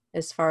 credits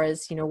as far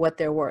as, you know, what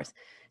they're worth.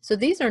 So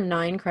these are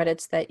 9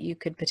 credits that you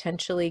could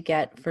potentially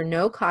get for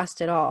no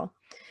cost at all.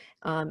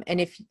 And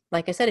if,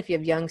 like I said, if you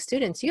have young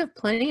students, you have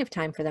plenty of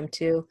time for them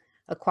to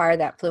acquire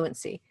that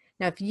fluency.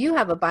 Now, if you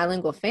have a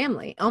bilingual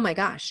family, oh my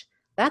gosh,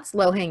 that's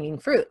low-hanging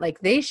fruit. Like,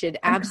 they should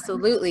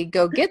absolutely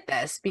go get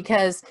this,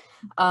 because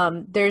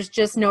there's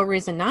just no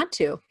reason not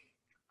to.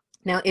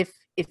 Now, if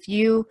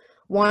you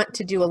want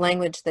to do a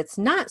language that's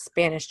not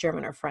Spanish,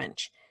 German, or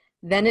French,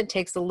 then it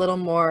takes a little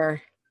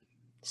more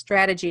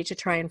strategy to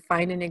try and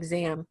find an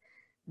exam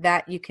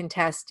that you can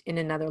test in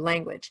another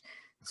language.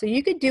 So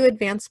you could do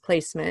advanced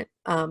placement.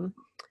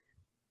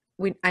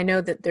 I know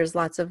that there's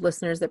lots of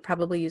listeners that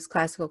probably use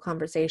Classical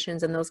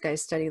Conversations, and those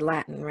guys study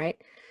Latin, right?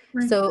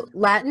 So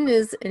Latin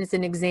is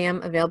an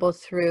exam available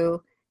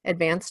through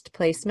advanced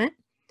placement.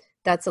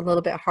 That's a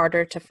little bit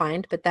harder to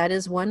find, but that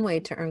is one way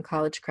to earn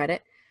college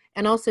credit.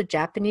 And also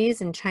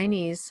Japanese and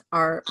Chinese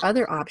are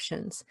other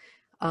options.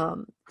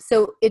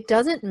 So it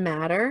doesn't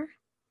matter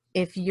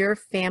if your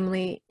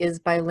family is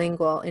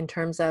bilingual in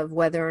terms of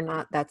whether or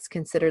not that's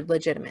considered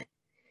legitimate.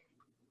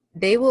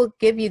 They will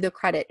give you the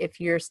credit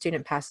if your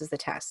student passes the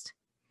test.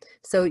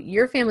 So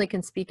your family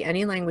can speak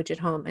any language at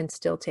home and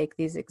still take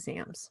these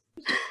exams.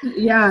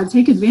 Yeah,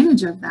 take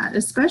advantage of that,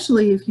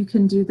 especially if you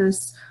can do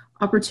this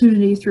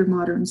opportunity through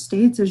Modern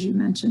States, as you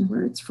mentioned,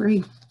 where it's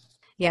free.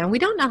 Yeah, and we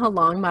don't know how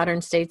long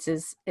Modern States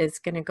is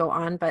going to go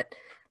on, but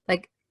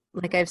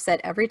like I've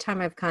said, every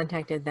time I've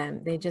contacted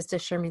them, they just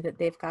assure me that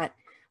they've got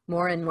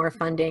more and more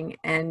funding.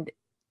 And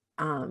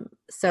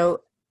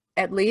so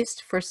at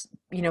least for,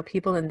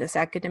 people in this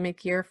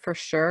academic year, for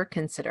sure,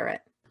 consider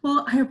it.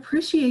 Well, I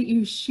appreciate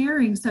you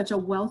sharing such a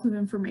wealth of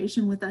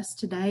information with us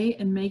today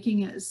and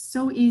making it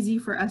so easy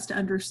for us to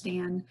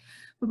understand.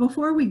 But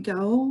before we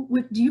go,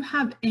 do you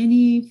have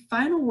any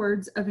final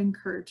words of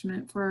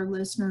encouragement for our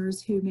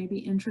listeners who may be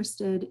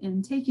interested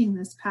in taking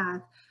this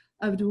path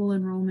of dual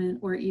enrollment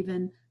or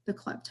even the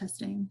CLEP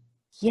testing?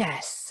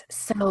 Yes.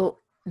 So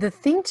the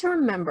thing to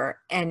remember,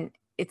 and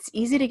it's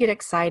easy to get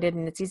excited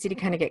and it's easy to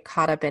kind of get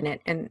caught up in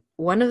it. And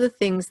one of the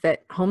things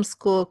that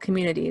homeschool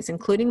communities,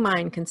 including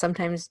mine, can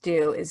sometimes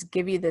do is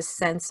give you this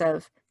sense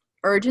of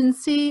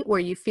urgency where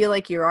you feel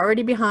like you're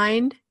already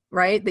behind,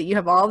 right? That you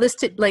have all this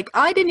to, like,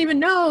 I didn't even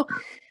know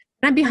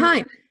I'm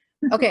behind.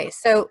 Okay,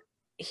 so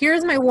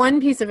here's my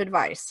one piece of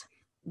advice.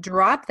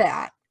 Drop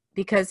that,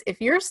 because if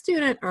your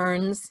student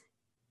earns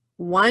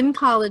 1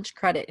 college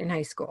credit in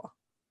high school,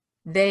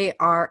 they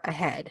are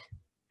ahead.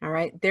 All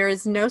right. There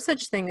is no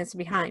such thing as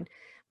behind.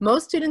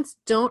 Most students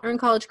don't earn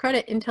college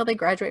credit until they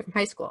graduate from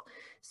high school.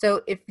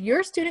 So if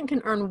your student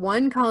can earn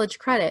 1 college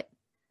credit,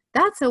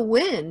 that's a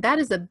win. That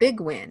is a big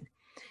win.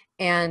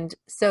 And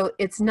so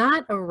it's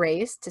not a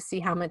race to see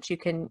how much you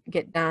can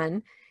get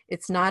done.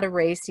 It's not a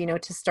race,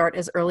 to start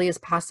as early as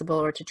possible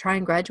or to try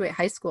and graduate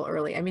high school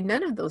early. I mean,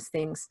 none of those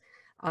things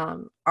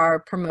are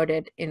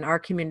promoted in our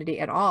community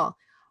at all.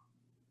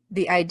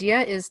 The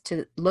idea is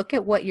to look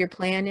at what your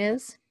plan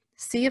is,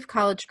 see if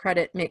college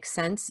credit makes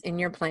sense in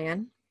your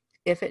plan.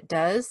 If it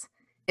does,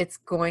 it's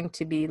going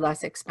to be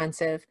less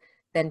expensive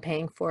than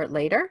paying for it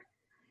later.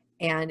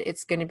 And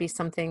it's going to be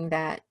something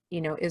that,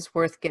 is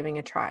worth giving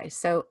a try.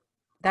 So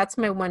that's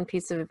my one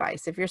piece of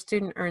advice. If your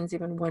student earns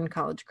even 1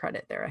 college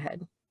credit, they're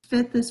ahead.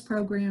 Fit this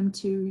program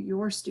to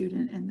your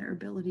student and their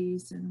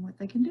abilities and what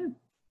they can do.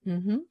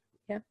 Mm-hmm.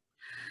 Yep.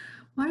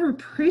 Well, I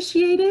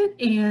appreciate it.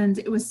 And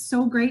it was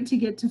so great to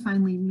get to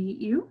finally meet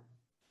you.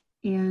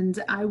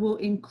 And I will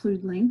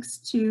include links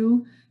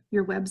to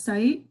your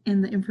website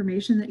and the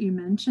information that you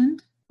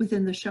mentioned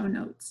within the show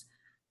notes.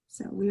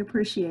 So we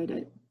appreciate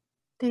it.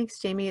 Thanks,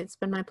 Jamie. It's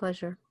been my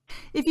pleasure.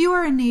 If you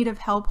are in need of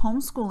help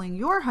homeschooling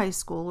your high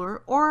schooler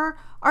or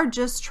are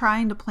just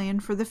trying to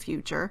plan for the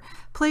future,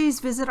 please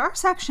visit our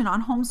section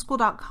on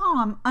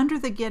homeschool.com under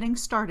the Getting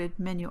Started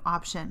menu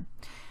option.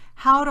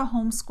 How to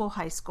Homeschool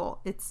High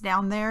School. It's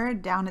down there,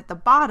 down at the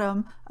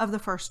bottom of the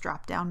first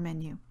drop-down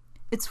menu.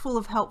 It's full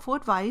of helpful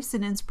advice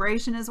and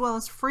inspiration, as well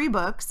as free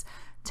books,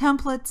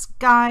 templates,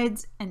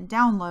 guides, and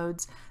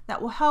downloads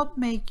that will help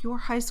make your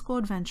high school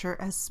adventure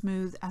as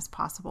smooth as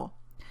possible.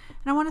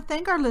 And I want to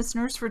thank our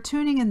listeners for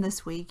tuning in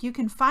this week. You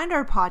can find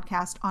our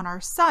podcast on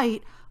our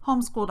site,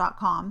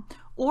 homeschool.com,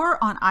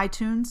 or on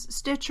iTunes,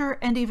 Stitcher,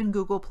 and even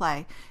Google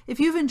Play. If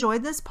you've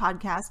enjoyed this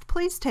podcast,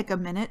 please take a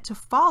minute to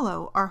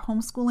follow our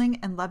Homeschooling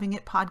and Loving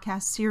It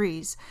podcast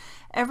series.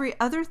 Every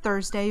other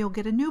Thursday, you'll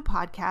get a new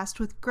podcast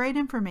with great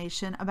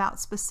information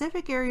about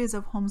specific areas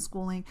of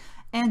homeschooling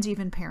and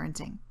even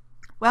parenting.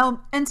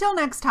 Well, until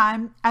next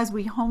time, as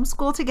we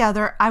homeschool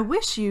together, I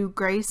wish you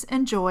grace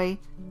and joy.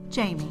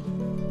 Jamie.